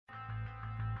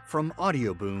From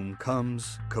Audioboom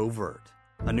comes Covert,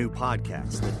 a new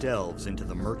podcast that delves into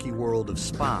the murky world of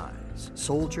spies,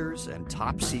 soldiers, and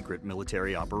top-secret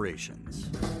military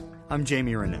operations. I'm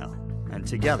Jamie Rennell, and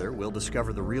together we'll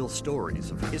discover the real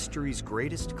stories of history's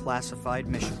greatest classified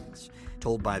missions,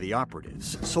 told by the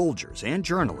operatives, soldiers, and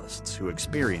journalists who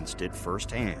experienced it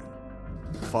firsthand.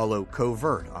 Follow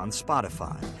Covert on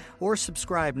Spotify, or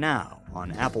subscribe now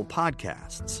on Apple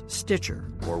Podcasts,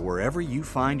 Stitcher, or wherever you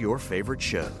find your favorite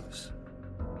shows.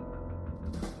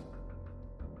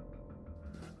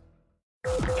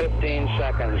 15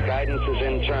 seconds. Guidance is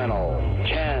internal.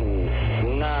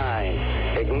 10,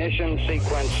 9. Ignition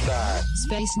sequence start.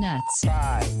 Space Nuts.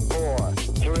 5, 4,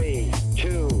 3,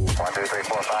 2. 1, 2, 3, 4,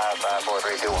 5, 5, 4,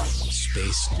 3, 2, 1.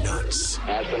 Space Nuts.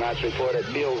 Astronauts report it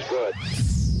feels good.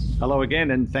 Hello again,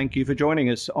 and thank you for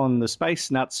joining us on the Space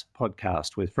Nuts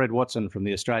podcast with Fred Watson from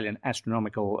the Australian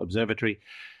Astronomical Observatory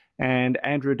and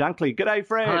Andrew Dunkley. G'day,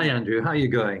 Fred. Hi, Andrew. How are you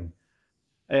going?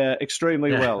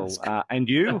 Extremely well. And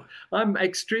you? I'm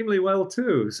extremely well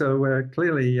too. So we're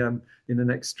clearly in an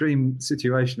extreme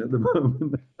situation at the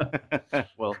moment.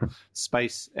 Well,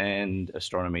 space and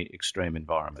astronomy, extreme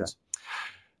environments.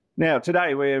 Yeah. Now,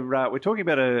 today we're talking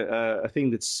about a thing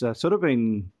that's sort of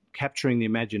been capturing the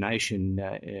imagination,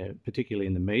 particularly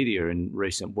in the media in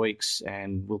recent weeks,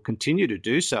 and will continue to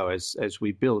do so as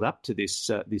we build up to this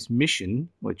mission,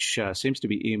 which seems to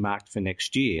be earmarked for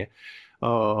next year,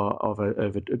 of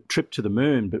a trip to the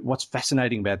moon. But what's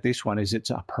fascinating about this one is it's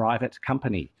a private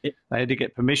company. They had to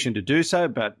get permission to do so,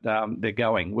 but they're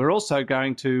going. We're also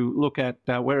going to look at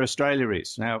where Australia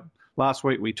is. Now, last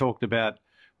week we talked about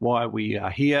why we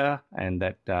are here and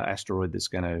that asteroid that's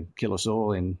going to kill us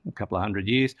all in a couple of hundred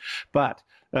years. But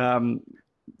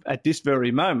at this very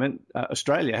moment,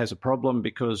 Australia has a problem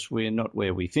because we're not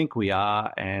where we think we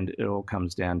are, and it all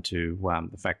comes down to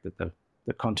the fact that the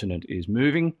continent is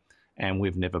moving, and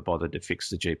we've never bothered to fix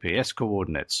the GPS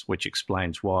coordinates, which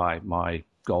explains why my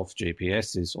Golf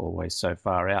GPS is always so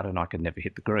far out and I can never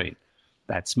hit the green.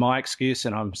 That's my excuse,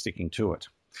 and I'm sticking to it.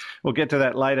 We'll get to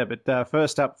that later, but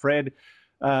first up, Fred,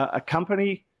 a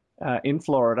company in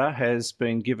Florida has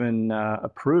been given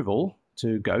approval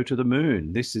to go to the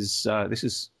moon. This is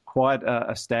quite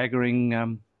a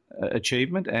staggering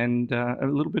achievement and a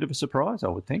little bit of a surprise, I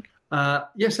would think.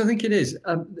 Yes, I think it is.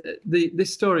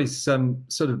 This story's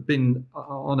sort of been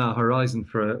on our horizon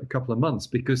for a couple of months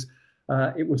because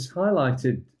it was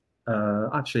highlighted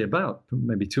actually about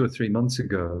maybe 2 or 3 months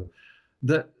ago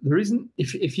that the reason,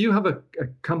 if you have a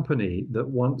company that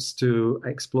wants to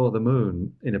explore the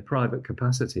moon in a private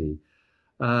capacity,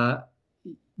 that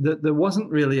there wasn't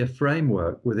really a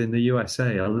framework within the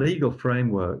USA, a legal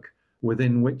framework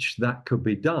within which that could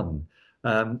be done.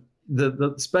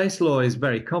 The space law is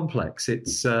very complex.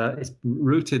 It's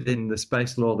rooted in the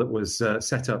space law that was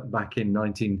set up back in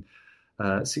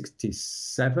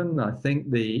 1967. I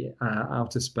think the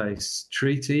Outer Space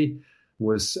Treaty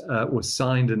was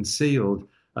signed and sealed,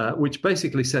 which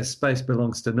basically says space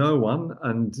belongs to no one,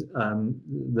 and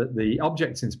that the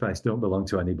objects in space don't belong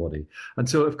to anybody. And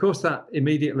so, of course, that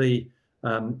immediately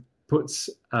puts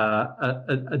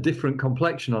a different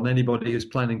complexion on anybody who's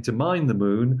planning to mine the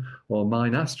moon or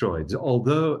mine asteroids,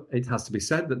 although it has to be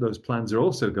said that those plans are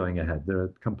also going ahead. There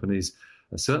are companies,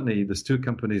 certainly there's 2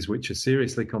 companies which are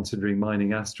seriously considering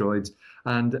mining asteroids,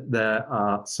 and there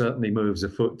are certainly moves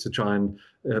afoot to try and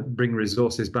bring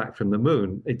resources back from the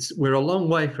moon. We're a long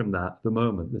way from that at the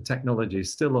moment. The technology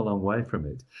is still a long way from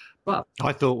it. But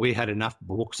I thought we had enough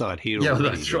bauxite here. Yeah,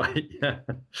 already. That's right. Yeah.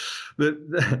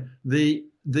 The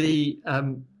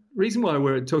reason why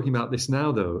we're talking about this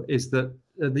now, though, is that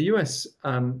the U.S.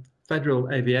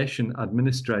 Federal Aviation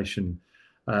Administration,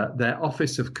 their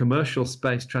Office of Commercial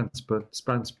Space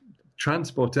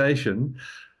Transportation,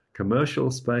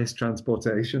 Commercial Space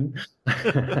Transportation,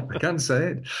 I can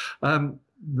say it,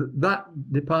 that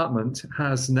department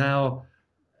has now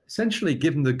essentially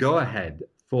given the go-ahead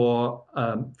for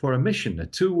a mission, a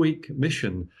 2-week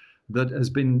mission that has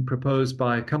been proposed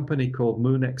by a company called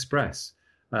Moon Express,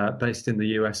 based in the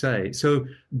USA. So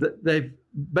they've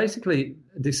basically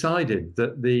decided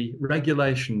that the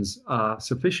regulations are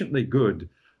sufficiently good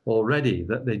already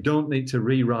that they don't need to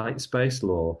rewrite space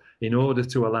law in order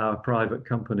to allow a private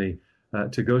company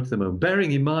to go to the moon.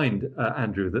 Bearing in mind,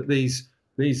 Andrew, that these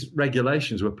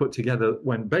regulations were put together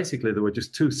when basically there were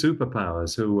just 2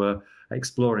 superpowers who were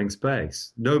exploring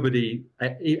space. Nobody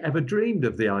ever dreamed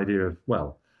of the idea of,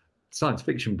 well, science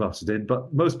fiction buffs did,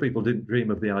 but most people didn't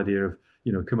dream of the idea of,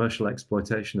 commercial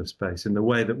exploitation of space in the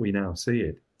way that we now see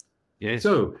it. Yes.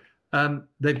 So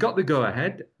they've got the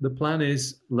go-ahead. The plan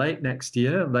is late next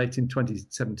year, late in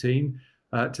 2017,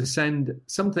 to send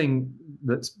something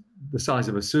that's the size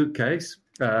of a suitcase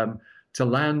to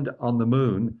land on the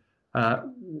moon.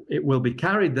 It will be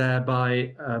carried there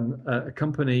by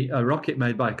a rocket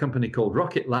made by a company called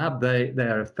Rocket Lab. They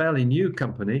are a fairly new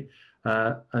company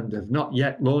and have not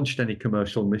yet launched any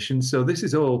commercial missions. So this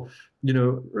is all,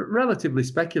 relatively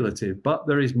speculative, but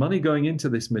there is money going into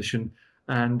this mission.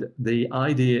 And the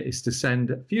idea is to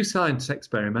send a few science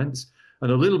experiments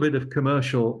and a little bit of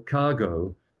commercial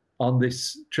cargo on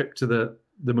this trip to the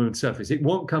moon surface. It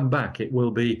won't come back. It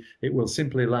will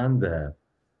simply land there.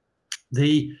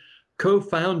 The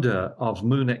co-founder of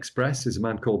Moon Express is a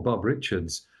man called Bob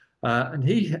Richards, and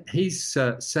he's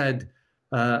said,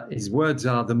 his words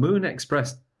are, the Moon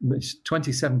Express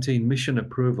 2017 mission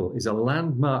approval is a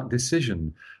landmark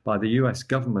decision by the US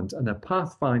government and a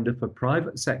pathfinder for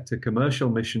private sector commercial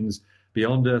missions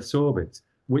beyond Earth's orbit,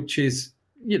 which is,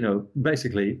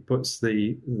 basically puts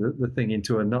the thing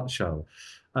into a nutshell.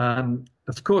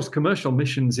 Of course, commercial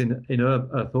missions in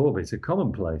Earth orbit are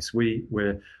commonplace. We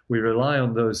rely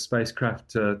on those spacecraft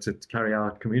to carry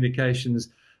our communications,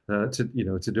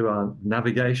 to do our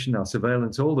navigation, our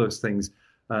surveillance. All those things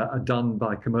are done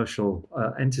by commercial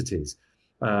entities.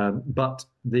 But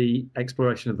the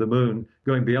exploration of the moon,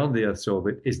 going beyond the Earth's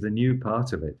orbit, is the new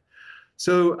part of it.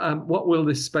 So what will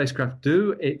this spacecraft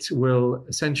do? It will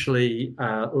essentially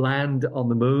land on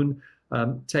the moon,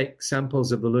 take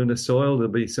samples of the lunar soil.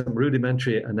 There'll be some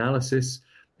rudimentary analysis.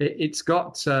 It's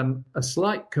got a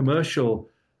slight commercial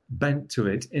bent to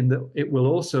it in that it will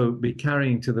also be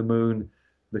carrying to the moon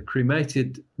the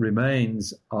cremated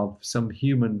remains of some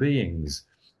human beings.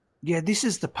 Yeah, this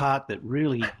is the part that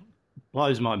really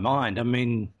blows my mind. I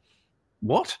mean,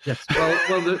 what? Yes.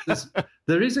 Well,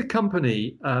 there is a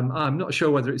company. I'm not sure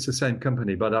whether it's the same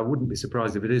company, but I wouldn't be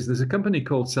surprised if it is. There's a company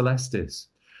called Celestis,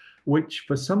 which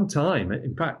for some time,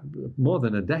 in fact, more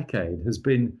than a decade, has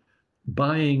been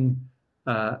buying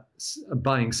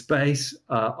space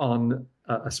on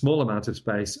a small amount of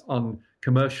space on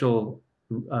commercial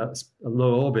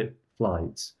low orbit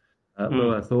flights,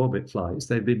 low Earth orbit flights.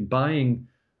 They've been buying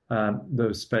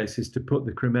those spaces to put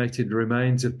the cremated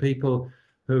remains of people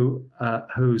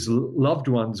whose loved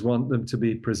ones want them to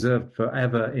be preserved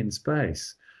forever in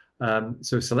space.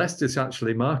 So Celestis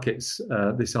actually markets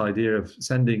this idea of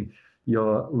sending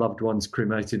your loved one's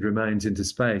cremated remains into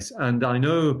space. And I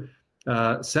know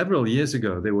several years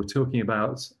ago they were talking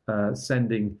about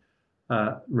sending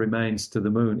remains to the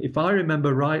moon. If I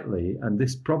remember rightly, and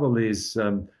this probably is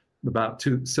about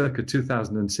circa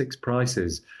 2006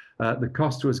 prices, the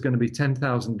cost was going to be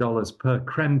 $10,000 per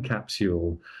creme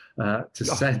capsule to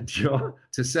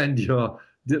send your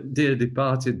dear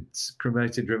departed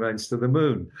cremated remains to the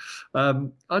moon.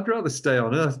 I'd rather stay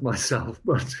on Earth myself,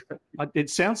 but it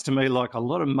sounds to me like a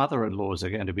lot of mother-in-laws are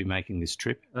going to be making this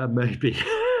trip. Maybe.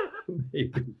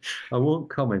 Maybe. I won't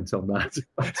comment on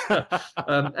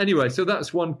that. Anyway, so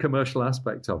that's one commercial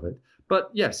aspect of it. But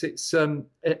yes, it's a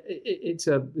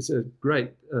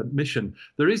great mission.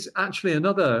 There is actually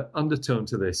another undertone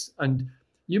to this, and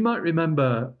you might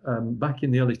remember back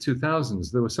in the early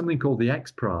 2000s there was something called the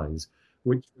X Prize,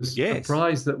 which was a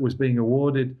prize that was being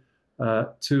awarded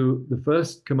to the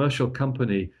first commercial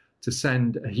company to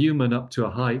send a human up to a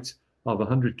height of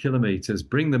 100 kilometers,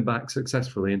 bring them back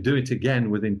successfully, and do it again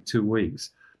within 2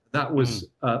 weeks. That was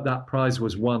that prize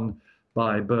was won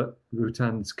by Burt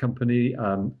Rutan's company,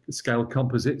 Scale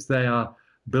Composites. They are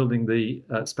building the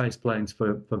space planes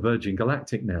for Virgin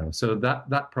Galactic now. So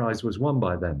that prize was won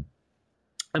by them.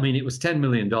 I mean, it was $10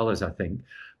 million, I think,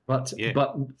 but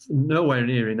nowhere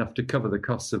near enough to cover the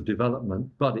costs of development,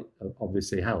 but it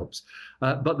obviously helps.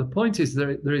 But the point is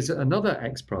there is another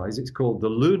X Prize. It's called the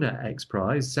Lunar X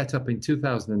Prize, set up in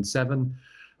 2007,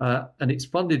 and it's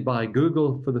funded by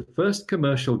Google for the first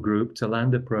commercial group to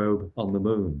land a probe on the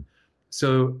moon.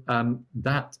 So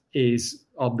that is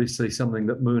obviously something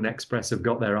that Moon Express have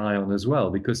got their eye on as well,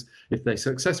 because if they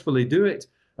successfully do it,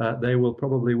 they will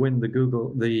probably win the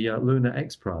Lunar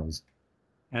X Prize.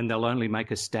 And they'll only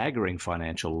make a staggering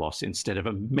financial loss instead of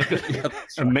a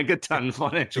megaton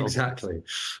financial loss. Exactly.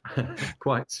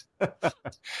 Quite.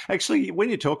 Actually, when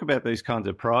you talk about these kinds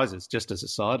of prizes, just as a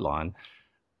sideline,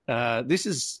 this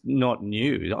is not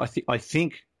new. I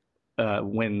think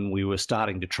when we were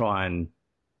starting to try and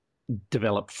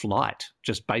develop flight,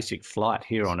 just basic flight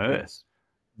here on Earth,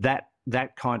 that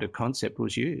kind of concept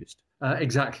was used.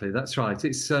 Exactly, that's right.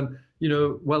 It's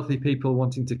wealthy people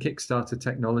wanting to kickstart a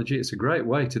technology. It's a great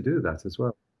way to do that as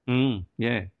well.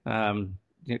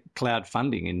 Cloud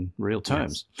funding in real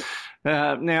terms.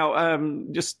 Yes. Now,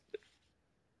 just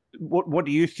what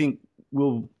do you think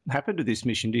will happen to this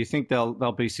mission? Do you think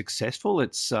they'll be successful?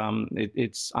 It's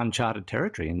uncharted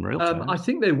territory in real terms. I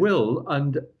think they will,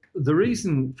 and the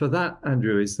reason for that,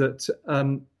 Andrew, is that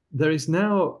there is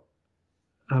now,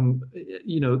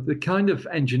 the kind of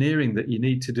engineering that you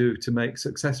need to do to make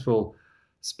successful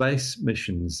space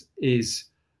missions is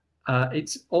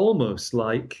it's almost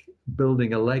like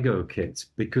building a Lego kit,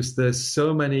 because there's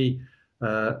so many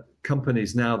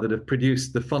companies now that have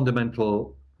produced the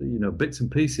fundamental, bits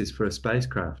and pieces for a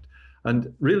spacecraft.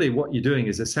 And really what you're doing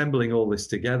is assembling all this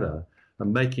together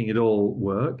and making it all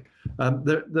work.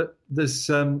 There's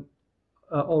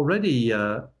already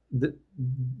the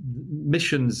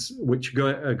missions which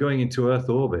are going into Earth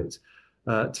orbit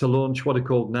to launch what are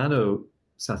called nano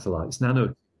satellites.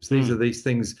 These are these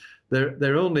things.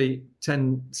 They're only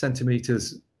 10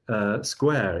 centimeters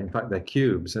square. In fact, they're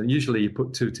cubes. And usually you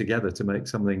put two together to make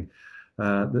something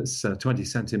that's 20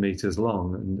 centimeters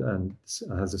long and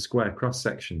has a square cross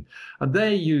section. And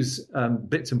they use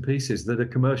bits and pieces that are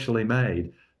commercially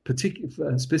made,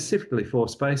 specifically for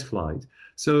space flight.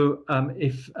 So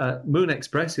if Moon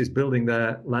Express is building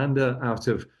their lander out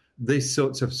of these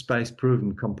sorts of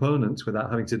space-proven components without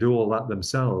having to do all that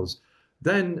themselves,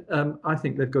 then I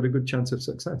think they've got a good chance of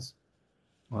success.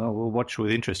 Well, we'll watch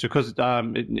with interest, because at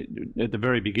the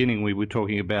very beginning we were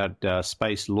talking about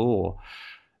space law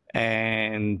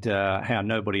and how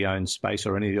nobody owns space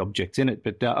or any of the objects in it.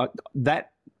 But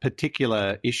that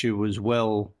particular issue was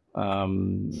well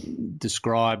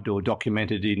described or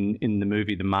documented in the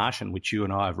movie The Martian, which you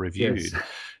and I have reviewed, yes.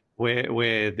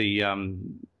 where the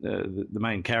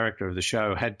main character of the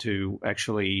show had to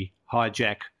actually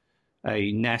hijack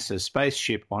a NASA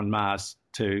spaceship on Mars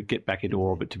to get back into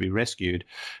orbit to be rescued.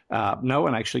 No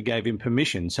one actually gave him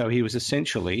permission, so he was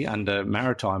essentially, under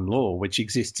maritime law, which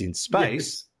exists in space,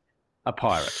 yes. a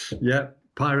pirate. Yeah,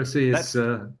 piracy is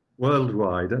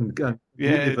worldwide and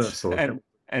universal.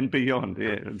 And beyond.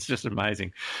 Yeah, it's just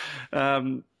amazing.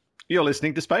 You're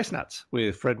listening to Space Nuts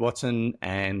with Fred Watson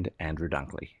and Andrew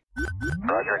Dunkley.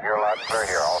 Roger, you're loud and clear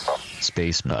here also.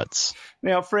 Space Nuts.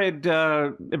 Now, Fred,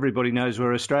 everybody knows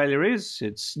where Australia is.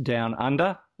 It's down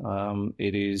under.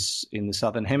 It is in the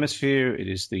southern hemisphere. It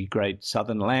is the great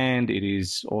southern land. It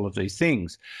is all of these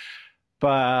things.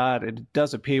 But it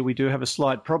does appear we do have a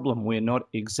slight problem. We're not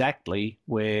exactly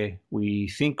where we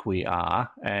think we are,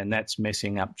 and that's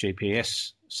messing up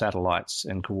GPS satellites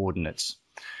and coordinates.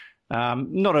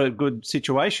 Not a good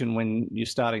situation when you're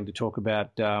starting to talk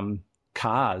about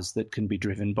cars that can be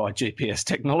driven by GPS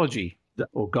technology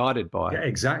or guided by it. Yeah,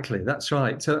 exactly. That's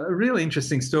right. So a really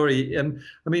interesting story.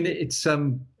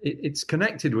 It's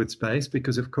connected with space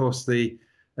because, of course,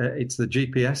 it's the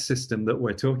GPS system that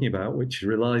we're talking about, which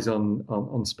relies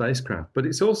on spacecraft. But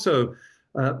it's also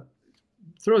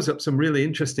throws up some really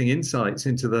interesting insights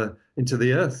into the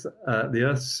Earth, the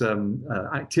Earth's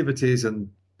activities, and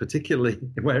particularly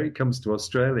where it comes to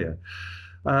Australia.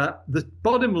 The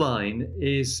bottom line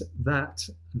is that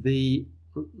the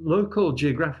local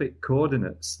geographic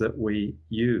coordinates that we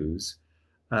use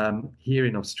here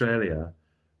in Australia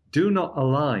do not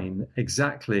align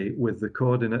exactly with the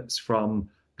coordinates from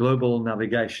global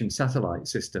navigation satellite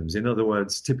systems. In other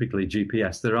words, typically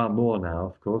GPS. There are more now,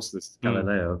 of course, there's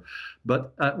Galileo.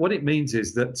 But what it means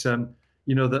is that,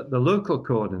 that the local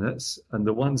coordinates and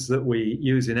the ones that we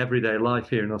use in everyday life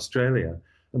here in Australia,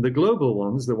 and the global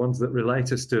ones, the ones that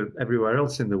relate us to everywhere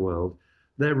else in the world,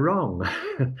 they're wrong.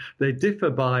 They differ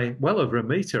by well over a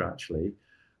meter, actually.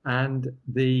 And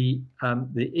the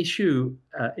issue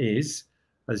is,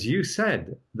 as you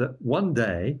said, that one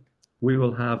day we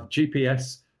will have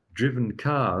GPS-driven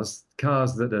cars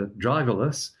that are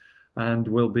driverless, and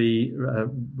will be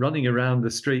running around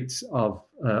the streets of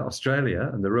Australia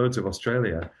and the roads of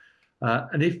Australia.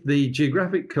 And if the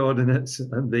geographic coordinates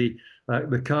and the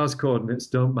car's coordinates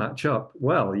don't match up,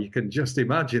 well, you can just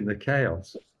imagine the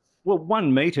chaos. Well,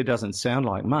 1 metre doesn't sound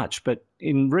like much, but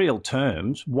in real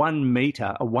terms, a 1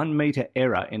 metre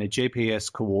error in a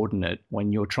GPS coordinate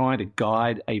when you're trying to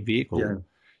guide a vehicle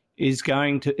is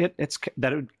going to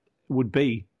that would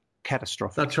be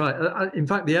catastrophic. That's right. In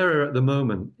fact, the error at the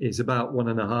moment is about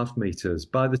 1.5 meters.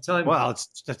 By the time,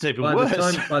 that's even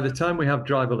worse. By the time we have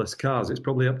driverless cars, it's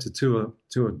probably up to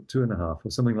 2.5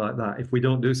 or something like that. If we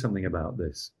don't do something about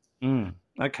this.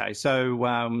 Okay,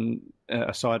 so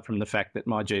aside from the fact that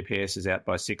my GPS is out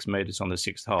by 6 metres on the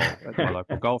 6th hole at my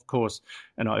local golf course,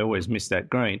 and I always miss that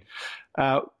green,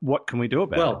 what can we do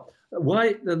about it?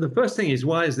 Well, the first thing is,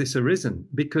 why has this arisen?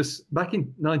 Because back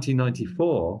in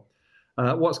 1994,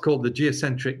 what's called the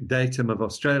geocentric datum of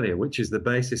Australia, which is the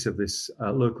basis of this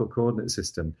local coordinate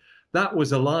system, that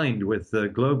was aligned with the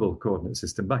global coordinate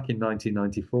system back in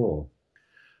 1994.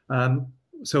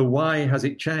 So why has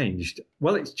it changed?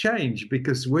 Well, it's changed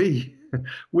because we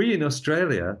in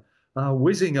Australia are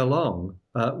whizzing along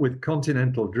with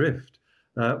continental drift.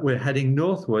 We're heading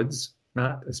northwards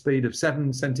at a speed of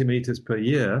 7 centimeters per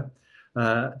year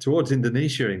towards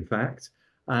Indonesia, in fact.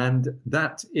 And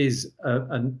that is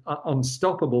an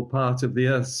unstoppable part of the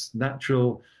Earth's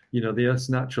natural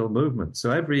movement.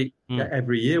 So every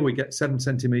year we get 7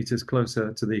 centimeters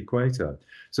closer to the equator.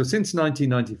 So since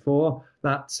 1994,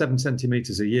 that 7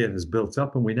 centimeters a year has built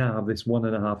up, and we now have this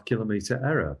 1.5 kilometer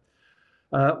error.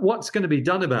 What's going to be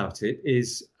done about it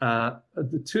is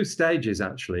the two stages,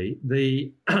 actually.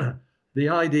 The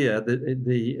idea that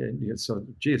the sort of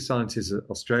Geosciences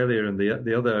Australia and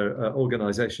the other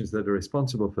organizations that are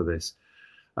responsible for this,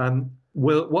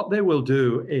 what they will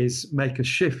do is make a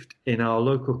shift in our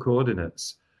local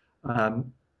coordinates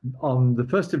on the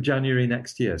 1st of January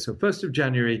next year. So 1st of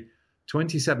January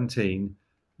 2017,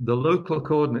 the local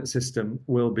coordinate system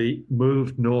will be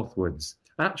moved northwards,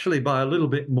 actually by a little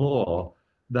bit more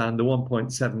than the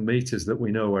 1.7 meters that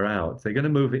we know we're out. They're going to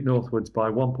move it northwards by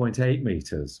 1.8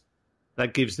 meters.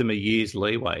 That gives them a year's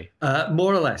leeway.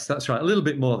 More or less, that's right. A little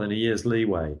bit more than a year's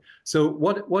leeway. So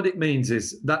what it means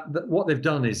is that what they've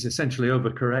done is essentially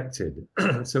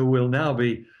overcorrected. So we'll now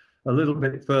be a little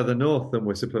bit further north than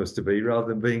we're supposed to be, rather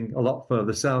than being a lot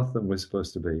further south than we're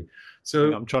supposed to be.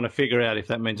 So I'm trying to figure out if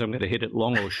that means I'm going to hit it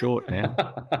long or short now.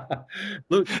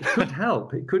 Look, it could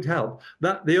help. It could help.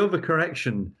 That the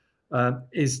overcorrection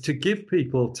is to give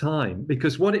people time,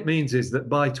 because what it means is that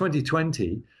by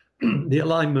 2020, the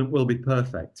alignment will be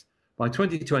perfect. By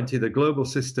 2020, the global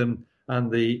system and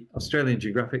the Australian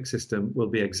geographic system will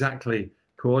be exactly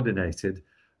coordinated.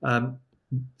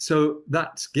 So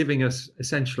that's giving us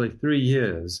essentially 3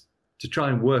 years to try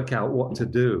and work out what to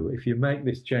do. If you make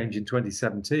this change in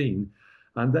 2017,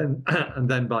 and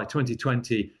then by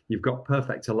 2020, you've got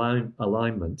perfect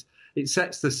alignment, it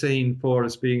sets the scene for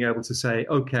us being able to say,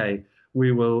 okay,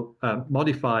 we will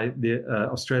modify the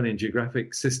Australian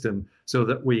geographic system so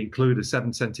that we include a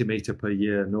 7 centimeter per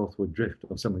year northward drift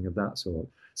or something of that sort.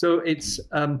 So it's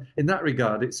in that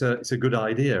regard, it's a good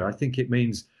idea. I think it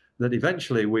means that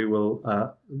eventually we will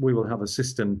have a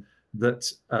system that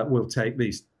will take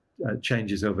these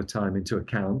changes over time into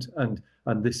account, and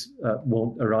this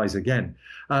won't arise again.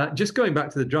 Just going back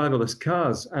to the driverless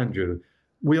cars, Andrew,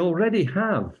 we already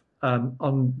have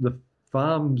on the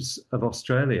farms of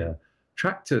Australia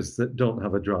tractors that don't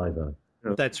have a driver.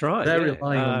 That's right. They're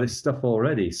relying on this stuff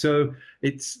already. So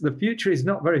the future is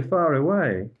not very far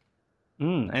away.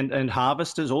 And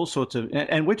harvesters, all sorts of,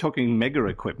 and we're talking mega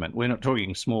equipment. We're not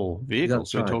talking small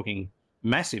vehicles. We're talking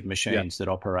massive machines that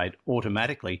operate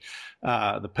automatically.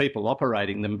 The people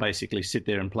operating them basically sit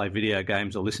there and play video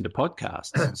games or listen to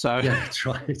podcasts. So yeah, that's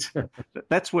right.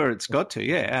 That's where it's got to.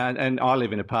 Yeah, and I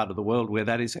live in a part of the world where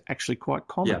that is actually quite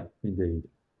common. Yeah, indeed.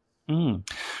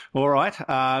 All right.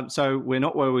 So we're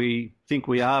not where we think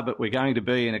we are, but we're going to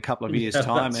be in a couple of years'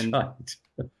 time. That's and right.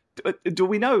 Do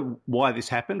we know why this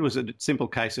happened? Was it a simple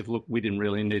case of, look, we didn't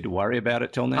really need to worry about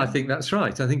it till now? I think that's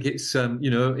right. I think it's,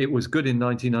 it was good in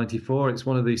 1994. It's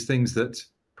one of these things that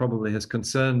probably has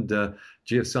concerned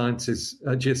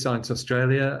Geoscience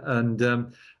Australia,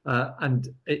 and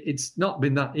it's not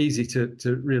been that easy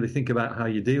to really think about how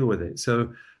you deal with it.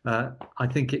 So I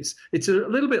think it's a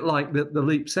little bit like the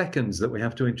leap seconds that we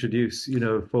have to introduce,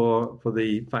 for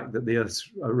the fact that the Earth's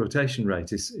rotation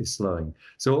rate is slowing.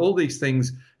 So all these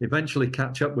things eventually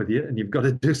catch up with you, and you've got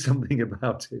to do something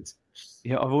about it.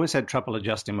 Yeah, I've always had trouble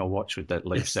adjusting my watch with that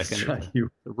leap second. Right. The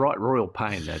right royal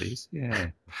pain, that is.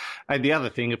 Yeah. And the other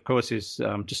thing, of course, is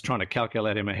just trying to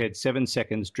calculate in my head, 7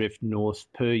 seconds drift north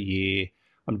per year.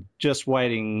 I'm just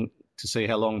waiting to see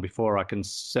how long before I can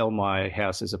sell my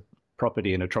house as a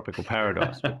property in a tropical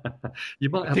paradise.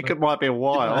 I think it might be a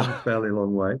while. A fairly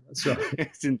long way. That's right.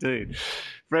 Yes, indeed.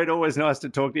 Fred, always nice to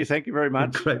talk to you. Thank you very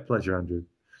much. Great pleasure, Andrew.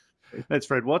 That's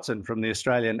Fred Watson from the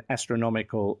Australian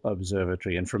Astronomical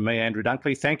Observatory. And from me, Andrew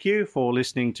Dunkley, thank you for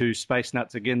listening to Space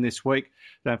Nuts again this week.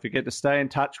 Don't forget to stay in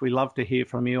touch. We love to hear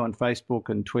from you on Facebook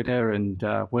and Twitter and,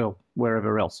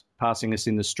 wherever else. Passing us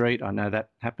in the street. I know that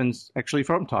happens actually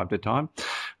from time to time.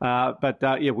 But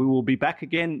we will be back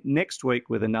again next week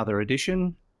with another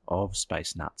edition of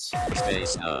Space Nuts.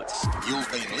 Space Nuts. You've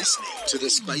been listening to the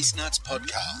Space Nuts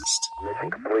podcast.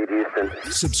 Complete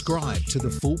Houston. Subscribe to the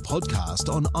full podcast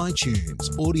on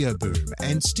iTunes, Audio Boom,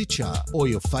 and Stitcher, or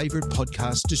your favourite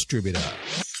podcast distributor.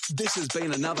 This has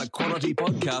been another quality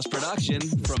podcast production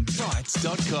from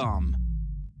Bytes.com.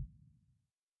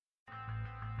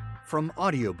 From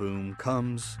Audio Boom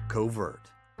comes Covert,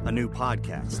 a new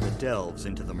podcast that delves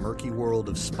into the murky world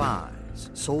of spies, spies,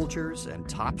 soldiers, and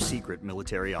top-secret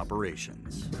military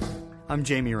operations. I'm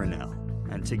Jamie Rennell,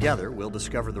 and together we'll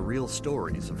discover the real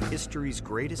stories of history's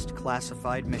greatest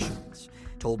classified missions,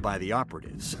 told by the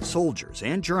operatives, soldiers,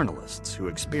 and journalists who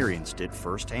experienced it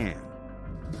firsthand.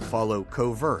 Follow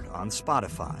Covert on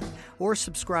Spotify or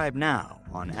subscribe now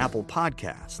on Apple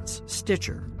Podcasts,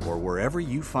 Stitcher, or wherever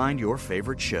you find your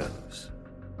favorite shows.